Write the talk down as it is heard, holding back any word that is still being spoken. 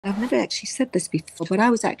I've never actually said this before, but I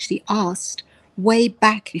was actually asked way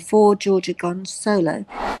back before George had gone solo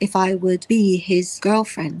if I would be his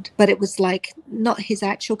girlfriend. But it was like not his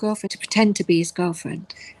actual girlfriend, to pretend to be his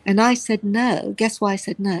girlfriend. And I said no. Guess why I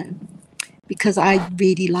said no? Because I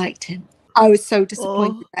really liked him. I was so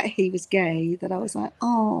disappointed that he was gay that I was like,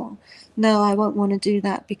 oh, no, I won't want to do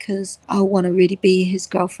that because I want to really be his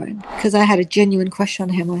girlfriend. Because I had a genuine crush on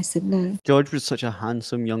him. I said no. George was such a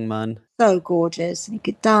handsome young man. So gorgeous, and he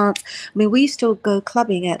could dance. I mean, we used to go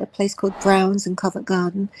clubbing at a place called Brown's in Covent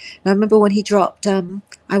Garden. And I remember when he dropped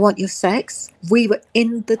I Want Your Sex, we were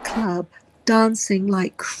in the club dancing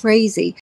like crazy.